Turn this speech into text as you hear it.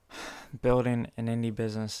Building an indie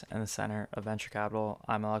business in the center of venture capital.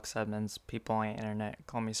 I'm Alex Edmonds. People on the internet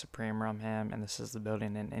call me Supreme Rumham, and this is the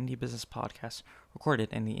Building an Indie Business podcast recorded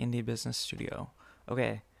in the Indie Business Studio.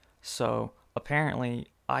 Okay, so apparently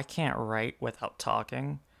I can't write without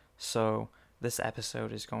talking, so this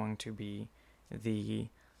episode is going to be the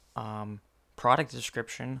product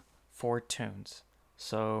description for Tunes.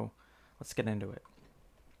 So let's get into it.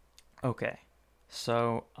 Okay,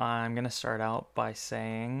 so I'm going to start out by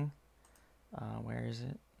saying where is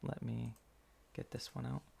it? Let me get this one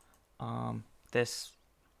out. This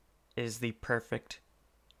is the perfect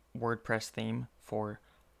WordPress theme for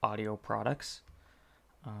audio products.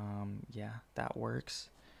 Yeah, that works.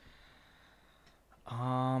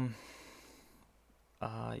 Um,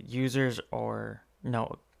 Users or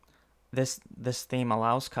no, this theme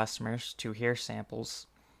allows customers to hear samples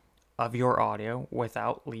of your audio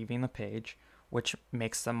without leaving the page, which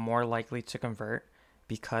makes them more likely to convert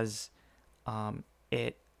because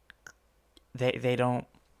it they don't,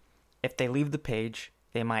 if they leave the page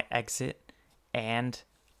they might exit, and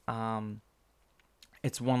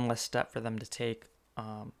it's one less step for them to take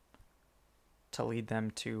to lead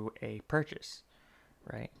them to a purchase,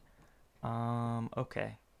 right?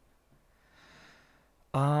 Okay.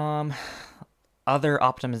 um Other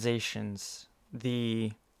optimizations: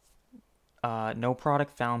 the no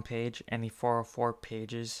product found page and the 404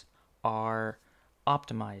 pages are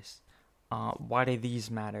optimized. Why do these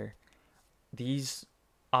matter? These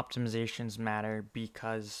optimizations matter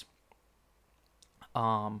because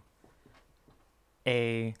a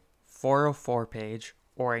 404 page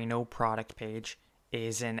or a no product page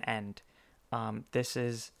is an end. This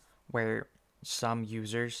is where some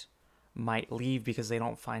users might leave because they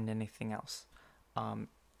don't find anything else.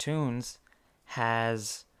 Tunes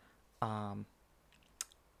has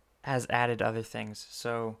added other things.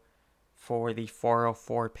 So for the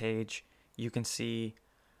 404 page, you can see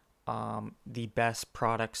the best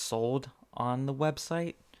products sold on the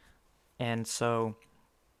website. And so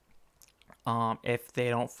if they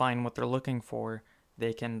don't find what they're looking for,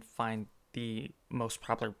 they can find the most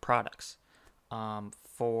popular products.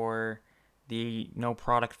 For the no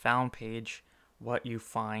product found page, what you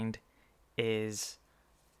find is,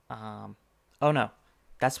 oh no,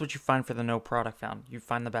 that's what you find for the no product found. You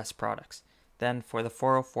find the best products. Then for the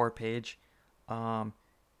 404 page,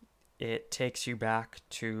 it takes you back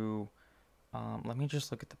to, let me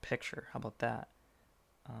just look at the picture. How about that?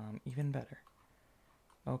 Even better.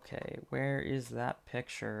 Okay, where is that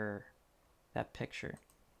picture? That picture.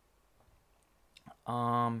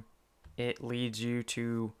 It leads you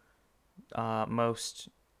to most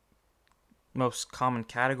common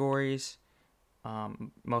categories,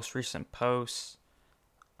 most recent posts,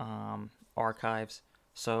 archives.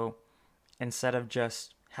 So instead of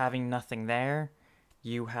just having nothing there,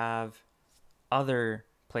 you have other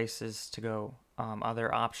places to go,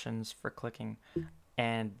 other options for clicking,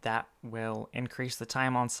 and that will increase the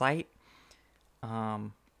time on site.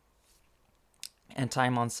 And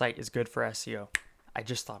time on site is good for SEO. I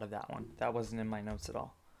just thought of that one. That wasn't in my notes at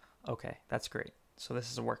all. Okay, that's great. So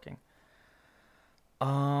this is working.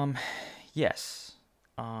 Yes.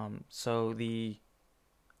 So the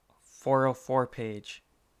 404 page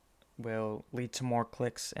will lead to more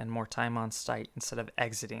clicks and more time on site instead of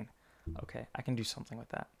exiting. Okay, I can do something with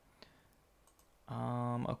that.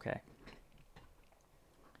 Okay.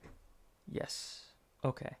 Yes.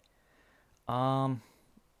 Okay. Um,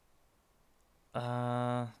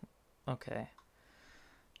 okay.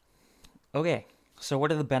 Okay. So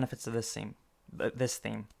what are the benefits of this theme? This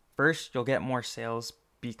theme. First, you'll get more sales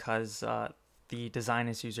because the design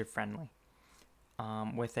is user friendly.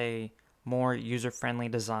 With a more user friendly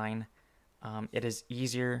design, it is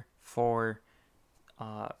easier for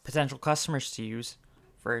potential customers to use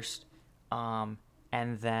first, and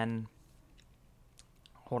then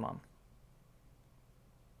hold on.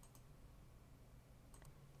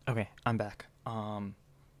 Okay, I'm back.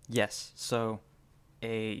 Yes, so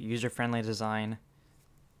a user friendly design,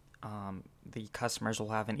 the customers will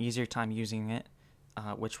have an easier time using it,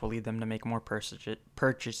 which will lead them to make more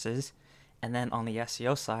purchases. And then on the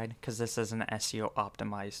SEO side, because this is an SEO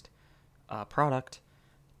optimized product,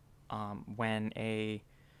 when a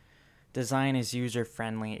design is user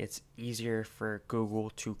friendly, it's easier for Google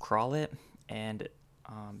to crawl it, and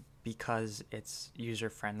because it's user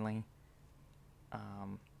friendly,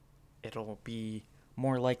 it'll be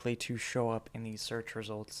more likely to show up in these search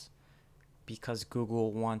results because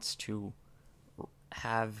Google wants to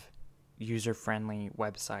have user-friendly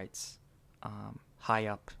websites high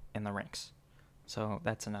up in the ranks. So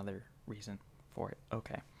that's another reason for it.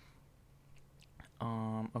 Okay.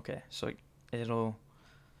 Okay. So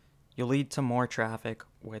you'll you lead to more traffic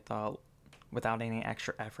without any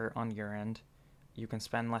extra effort on your end. You can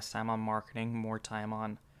spend less time on marketing, more time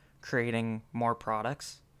on creating more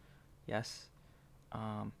products. Yes.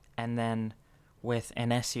 And then with an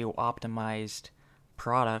SEO optimized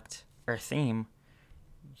product or theme,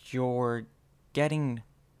 you're getting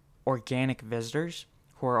organic visitors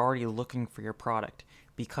who are already looking for your product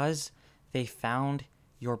because they found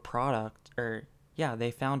your product,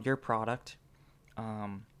 they found your product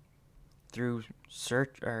through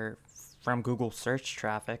search or from Google search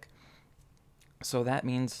traffic. So that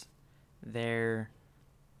means they're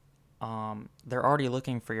already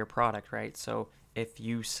looking for your product, right? So if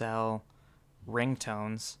you sell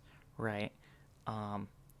ringtones, right,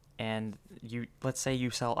 and let's say you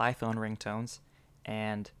sell iPhone ringtones,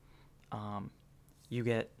 and you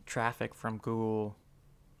get traffic from Google.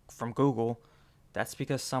 That's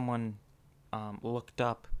because someone looked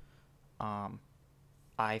up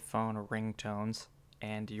iPhone ringtones,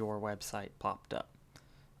 and your website popped up.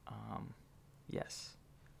 Yes.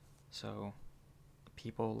 So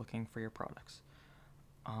people looking for your products.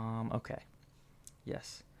 Okay.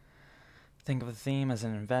 Yes. Think of the theme as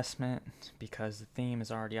an investment. Because the theme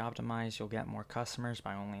is already optimized, you'll get more customers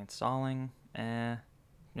by only installing.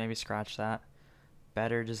 Maybe scratch that.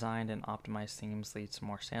 Better designed and optimized themes leads to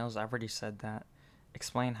more sales. I've already said that.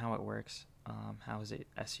 Explain how it works. How is it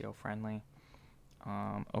SEO friendly?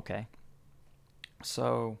 Okay.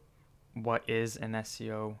 So, what is an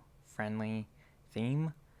SEO friendly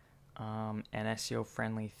theme? An SEO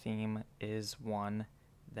friendly theme is one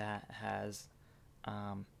that has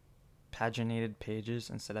paginated pages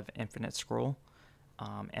instead of infinite scroll.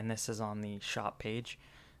 And this is on the shop page.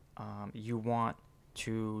 You want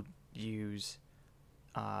to use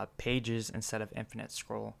pages instead of infinite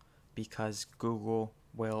scroll because Google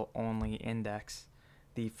will only index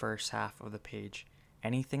the first half of the page.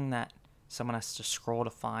 Anything that someone has to scroll to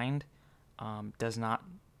find does not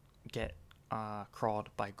get crawled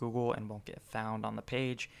by Google and won't get found on the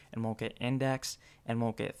page and won't get indexed and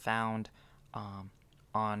won't get found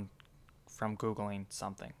from Googling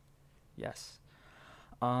something. Yes.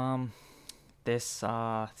 This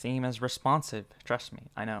theme is responsive. Trust me,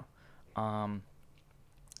 I know.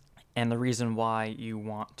 And the reason why you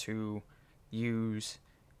want to use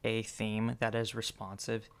a theme that is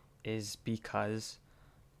responsive is because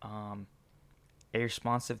a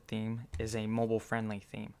responsive theme is a mobile-friendly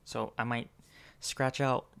theme. So I might scratch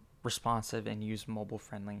out responsive and use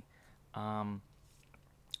mobile-friendly. A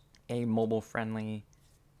mobile-friendly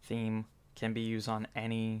theme can be used on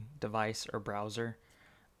any device or browser,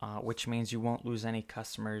 which means you won't lose any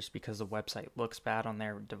customers because the website looks bad on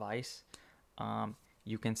their device.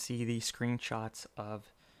 You can see the screenshots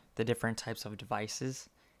of the different types of devices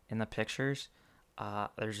in the pictures.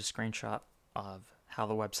 There's a screenshot of how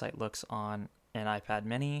the website looks on an iPad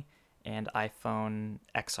mini and iPhone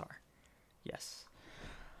XR. Yes.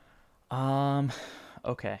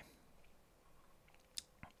 Okay.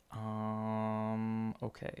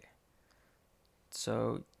 Okay.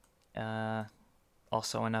 So,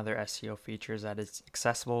 also another SEO feature is that it's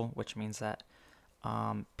accessible, which means that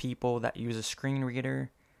people that use a screen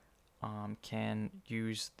reader can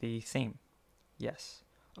use the theme. Yes.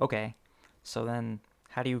 Okay. So then,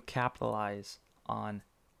 how do you capitalize on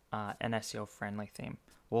an SEO-friendly theme?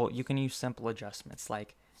 Well, you can use simple adjustments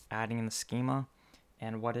like adding the schema.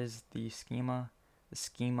 And what is the schema? The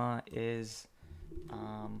schema is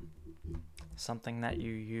something that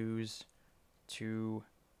you use to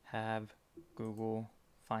have Google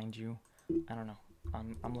find you. I don't know.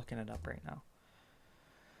 I'm looking it up right now.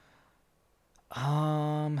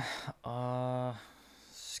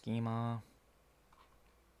 Schema.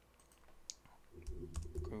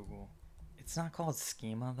 Google. It's not called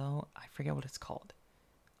schema though. I forget what it's called.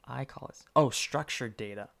 I call it structured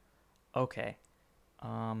data. Okay.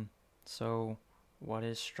 So what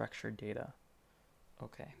is structured data?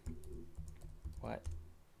 Okay. What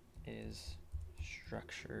is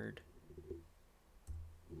structured?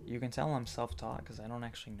 You can tell I'm self-taught because I don't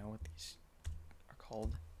actually know what these are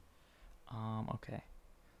called. Okay.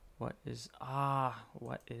 What is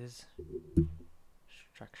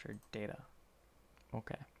structured data?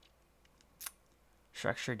 Okay.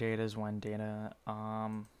 Structured data is when data,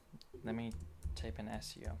 let me type in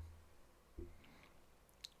SEO.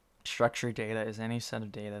 Structured data is any set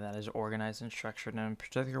of data that is organized and structured in a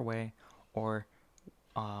particular way or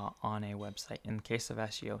on a website. In the case of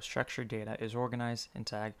SEO, structured data is organized and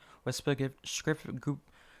tagged with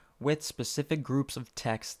specific groups of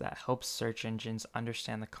text that helps search engines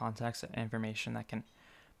understand the context of information that can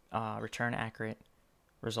return accurate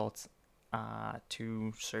results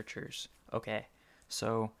to searchers. Okay,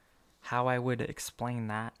 so how I would explain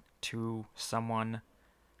that to someone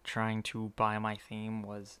trying to buy my theme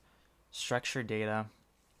was structured data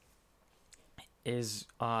is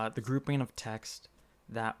the grouping of text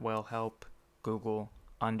that will help Google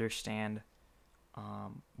understand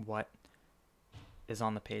what is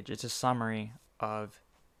on the page. It's a summary of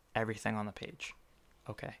everything on the page.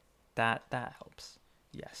 Okay, that helps.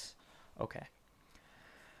 Yes. Okay.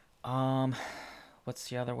 What's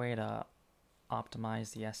the other way to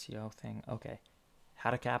optimize the SEO thing? Okay, how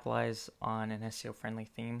to capitalize on an SEO friendly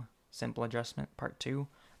theme. Simple adjustment. Part 2.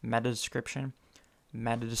 Meta description.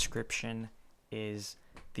 Meta description is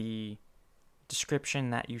the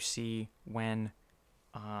description that you see when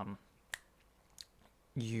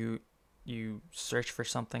you search for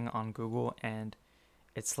something on Google, and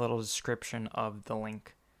it's a little description of the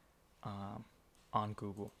link on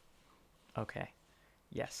Google. Okay.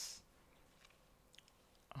 Yes.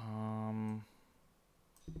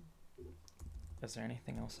 Is there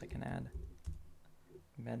anything else I can add?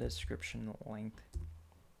 Meta description length.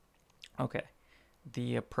 Okay.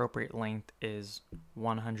 The appropriate length is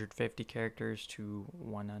 150 characters to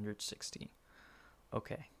 160.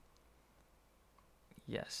 Okay.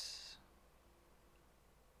 Yes.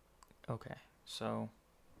 Okay. So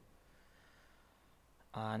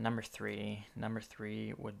number three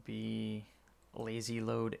would be lazy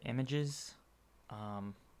load images.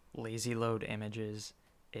 Lazy load images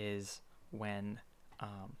is when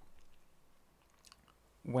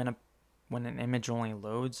an image only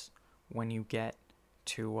loads when you get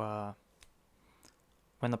to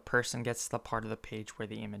when the person gets to the part of the page where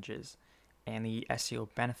the image is. And the SEO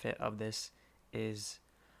benefit of this is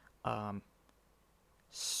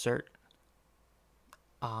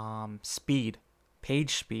speed.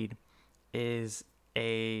 Page speed is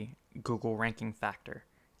a Google ranking factor,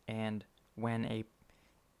 and when an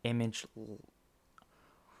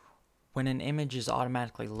image is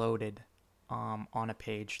automatically loaded on a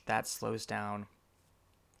page, that slows down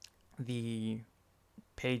the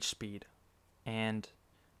page speed. And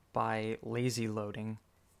by lazy loading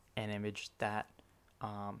an image, that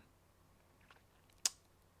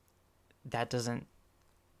doesn't.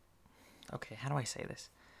 Okay, how do I say this?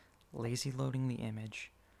 Lazy loading the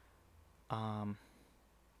image.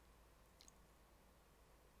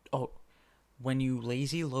 When you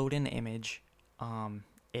lazy load an image,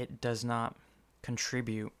 it does not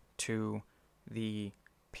contribute to the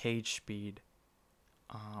page speed.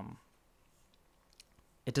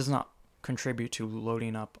 It does not contribute to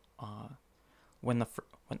loading up when it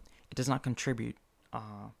does not contribute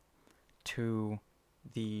to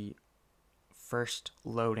the first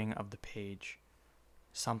loading of the page.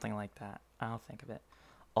 Something like that. I'll think of it.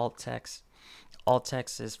 Alt text. Alt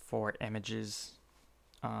text is for images.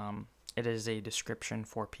 It is a description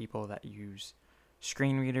for people that use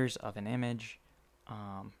screen readers of an image,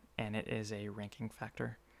 and it is a ranking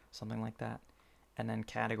factor, something like that. And then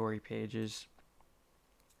category pages.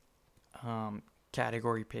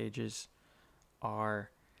 Category pages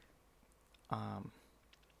are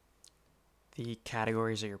the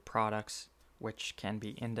categories of your products, which can be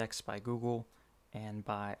indexed by Google, and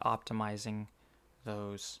by optimizing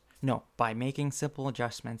by making simple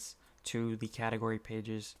adjustments to the category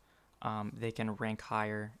pages, they can rank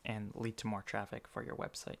higher and lead to more traffic for your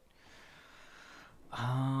website.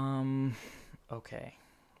 Okay.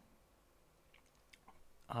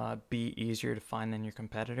 Be easier to find than your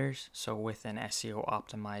competitors. So with an SEO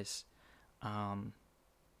optimized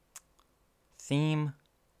theme,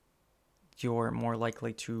 you're more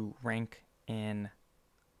likely to rank in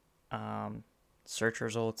search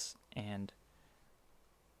results, and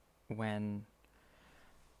when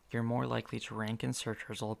you're more likely to rank in search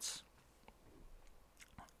results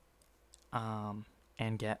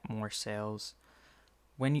and get more sales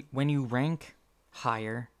when you rank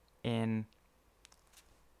higher in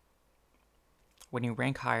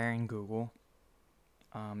Google,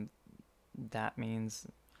 that means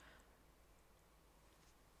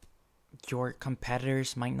your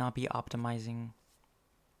competitors might not be optimizing.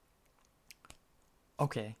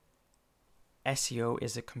 Okay, SEO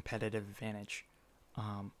is a competitive advantage.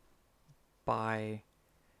 By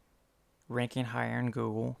ranking higher in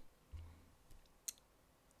Google,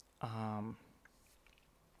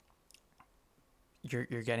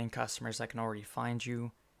 you're getting customers that can already find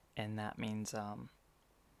you, and that means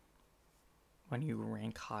when you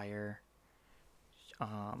rank higher,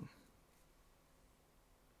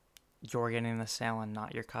 you're getting the sale and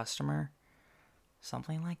not your customer,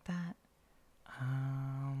 something like that.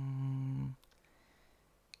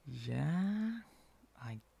 Yeah,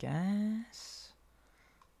 I guess.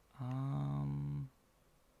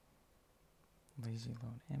 Lazy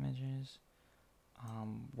load images.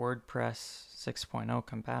 WordPress 6.0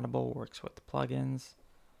 compatible, works with the plugins.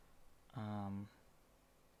 I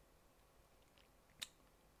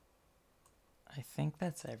think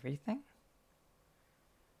that's everything.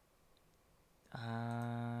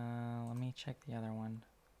 Let me check the other one.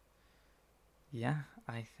 Yeah,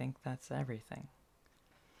 I think that's everything.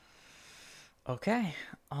 Okay.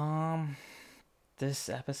 This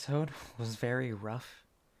episode was very rough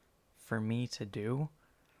for me to do.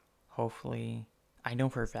 Hopefully, I know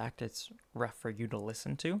for a fact it's rough for you to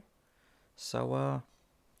listen to. So,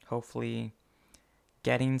 hopefully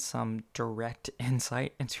getting some direct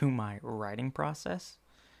insight into my writing process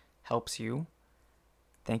helps you.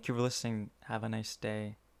 Thank you for listening. Have a nice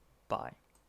day. Bye.